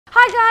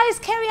Hi guys,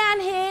 Kerry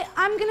Ann here.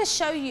 I'm going to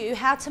show you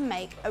how to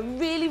make a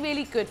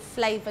really good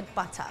flavoured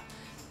butter.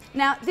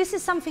 Now this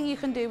is something you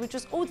can do with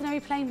just ordinary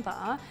plain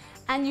butter,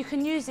 and you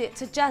can use it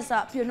to jazz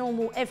up your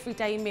normal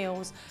everyday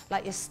meals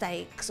like your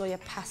steaks or your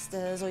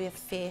pastas or your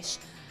fish.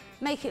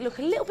 Make it look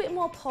a little bit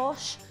more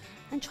posh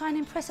and try and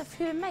impress a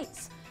few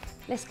mates.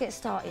 Let's get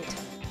started.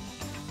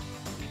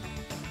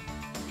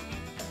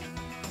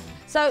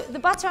 So the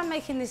butter I'm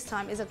making this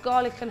time is a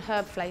garlic and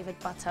herb flavoured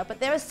butter, but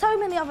there are so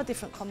many other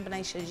different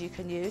combinations you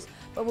can use,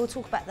 but we'll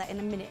talk about that in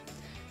a minute.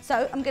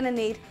 So I'm going to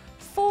need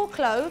 4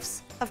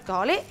 cloves of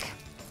garlic.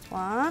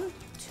 1,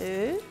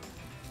 2,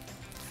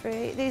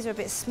 3. These are a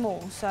bit small,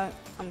 so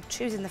I'm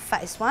choosing the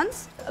fattest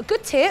ones. A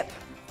good tip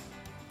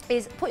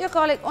is put your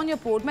garlic on your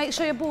board. Make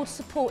sure your board's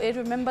supported.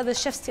 Remember the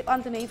chef's tip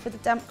underneath with the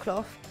damp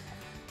cloth.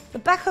 The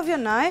back of your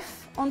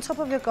knife on top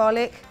of your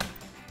garlic,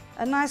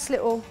 a nice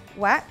little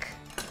whack.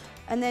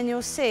 And then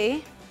you'll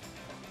see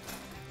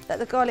that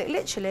the garlic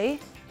literally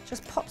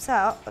just pops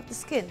out of the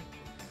skin.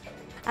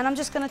 And I'm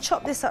just going to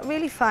chop this up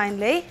really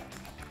finely.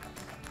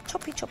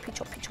 Choppy, choppy,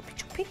 choppy, choppy,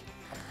 choppy.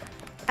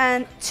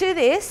 And to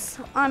this,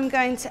 I'm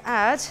going to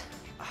add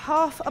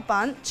half a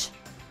bunch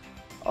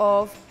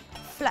of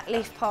flat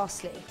leaf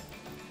parsley.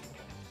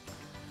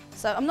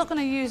 So I'm not going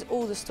to use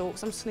all the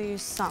stalks, I'm just going to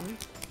use some.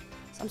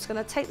 So I'm just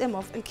going to take them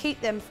off and keep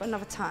them for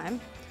another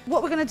time.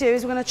 What we're going to do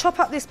is we're going to chop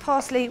up this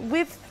parsley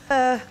with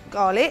the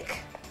garlic,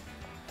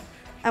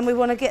 and we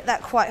want to get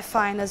that quite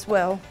fine as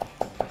well.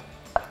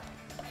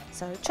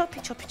 So choppy,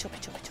 choppy, choppy,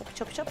 choppy, choppy,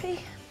 choppy, choppy.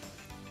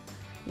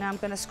 Now I'm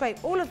going to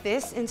scrape all of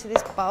this into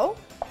this bowl.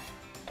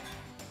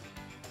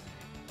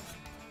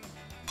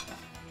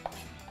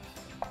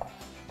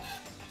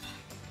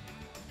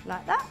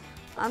 Like that.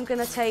 I'm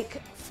going to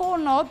take 4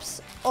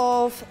 knobs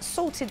of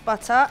salted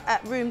butter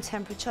at room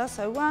temperature.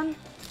 So 1,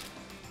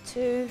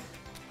 2,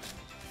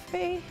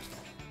 3,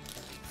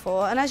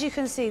 4, and as you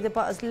can see the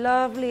butter's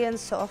lovely and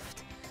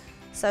soft,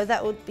 so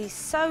that would be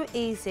so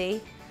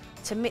easy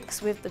to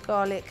mix with the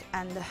garlic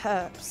and the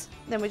herbs.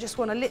 Then we just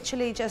want to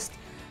literally just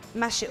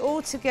mash it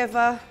all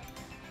together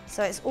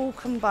so it's all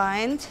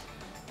combined,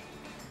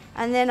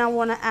 and then I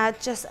want to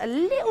add just a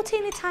little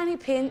teeny tiny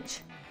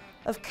pinch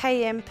of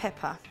cayenne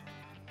pepper.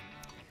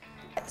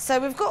 So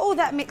we've got all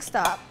that mixed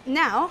up.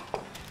 Now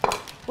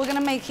we're going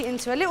to make it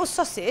into a little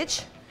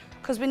sausage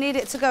because we need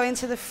it to go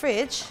into the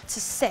fridge to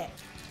set.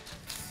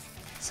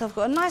 So I've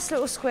got a nice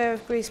little square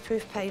of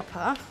greaseproof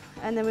paper,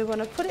 and then we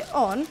want to put it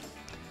on.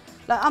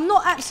 Like, I'm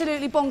not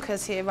absolutely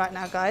bonkers here right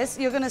now, guys.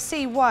 You're going to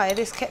see why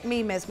this kept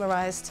me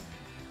mesmerised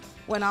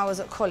when I was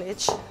at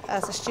college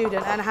as a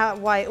student,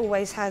 and why it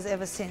always has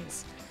ever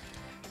since.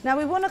 Now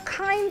we want to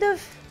kind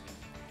of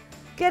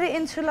get it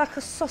into like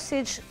a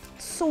sausage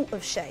sort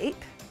of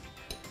shape,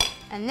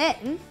 and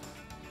then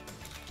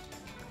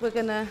we're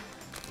going to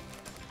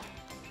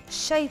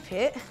shape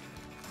it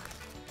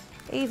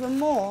even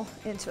more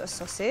into a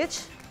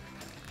sausage.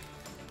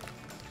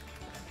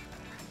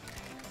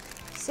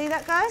 See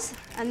that, guys?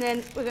 And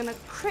then we're going to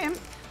crimp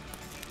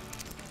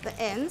the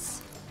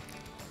ends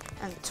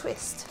and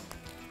twist.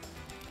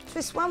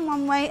 Twist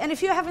one way, and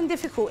if you're having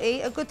difficulty,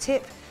 a good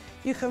tip,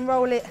 you can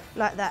roll it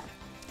like that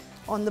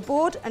on the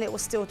board and it will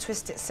still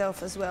twist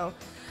itself as well.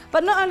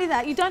 But not only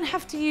that, you don't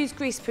have to use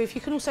greaseproof, you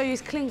can also use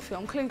cling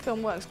film. Cling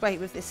film works great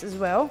with this as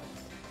well.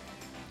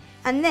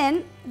 And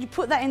then you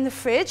put that in the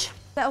fridge.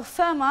 That'll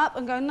firm up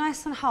and go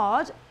nice and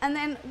hard, and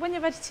then when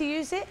you're ready to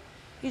use it,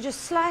 you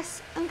just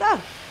slice and go.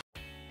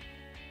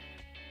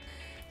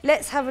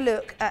 Let's have a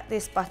look at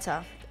this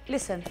butter.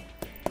 Listen,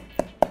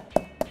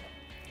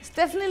 it's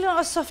definitely not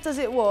as soft as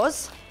it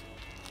was,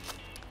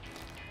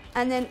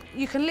 and then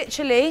you can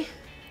literally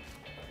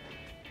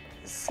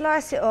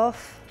slice it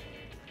off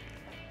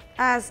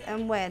as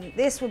and when.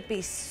 This would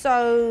be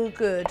so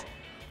good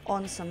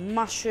on some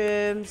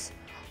mushrooms,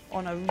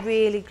 on a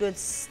really good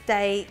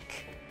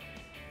steak.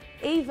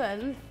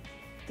 Even,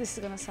 this is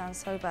going to sound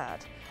so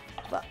bad,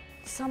 but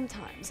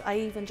sometimes I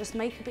even just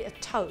make a bit of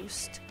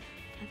toast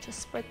and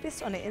just spread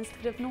this on it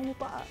instead of normal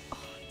butter. Oh,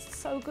 it's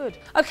so good.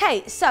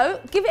 Okay, so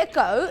give it a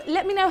go.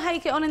 Let me know how you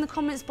get on in the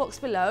comments box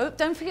below.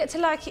 Don't forget to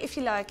like it if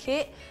you like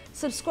it.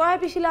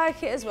 Subscribe if you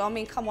like it as well. I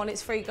mean, come on,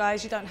 it's free,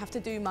 guys. You don't have to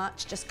do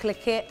much, just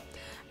click it.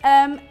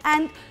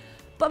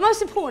 But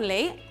most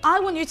importantly, I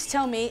want you to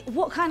tell me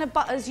what kind of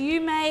butters you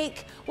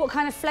make, what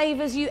kind of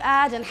flavours you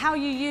add and how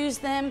you use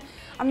them.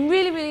 I'm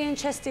really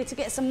interested to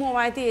get some more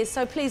ideas,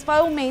 so please, by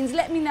all means,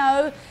 let me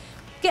know,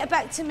 get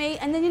back to me,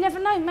 and then you never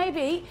know,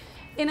 maybe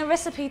in a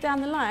recipe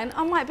down the line,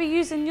 I might be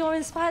using your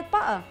inspired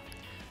butter.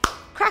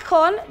 Crack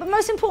on, but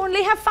most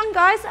importantly, have fun,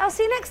 guys. I'll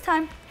see you next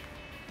time.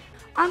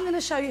 I'm going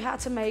to show you how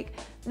to make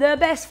the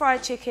best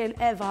fried chicken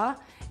ever.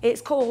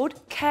 It's called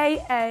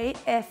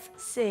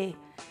KAFC.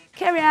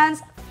 Kerry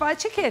Ann's fried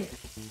chicken.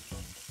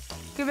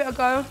 Give it a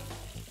go.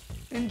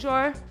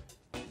 Enjoy.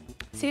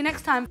 See you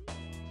next time.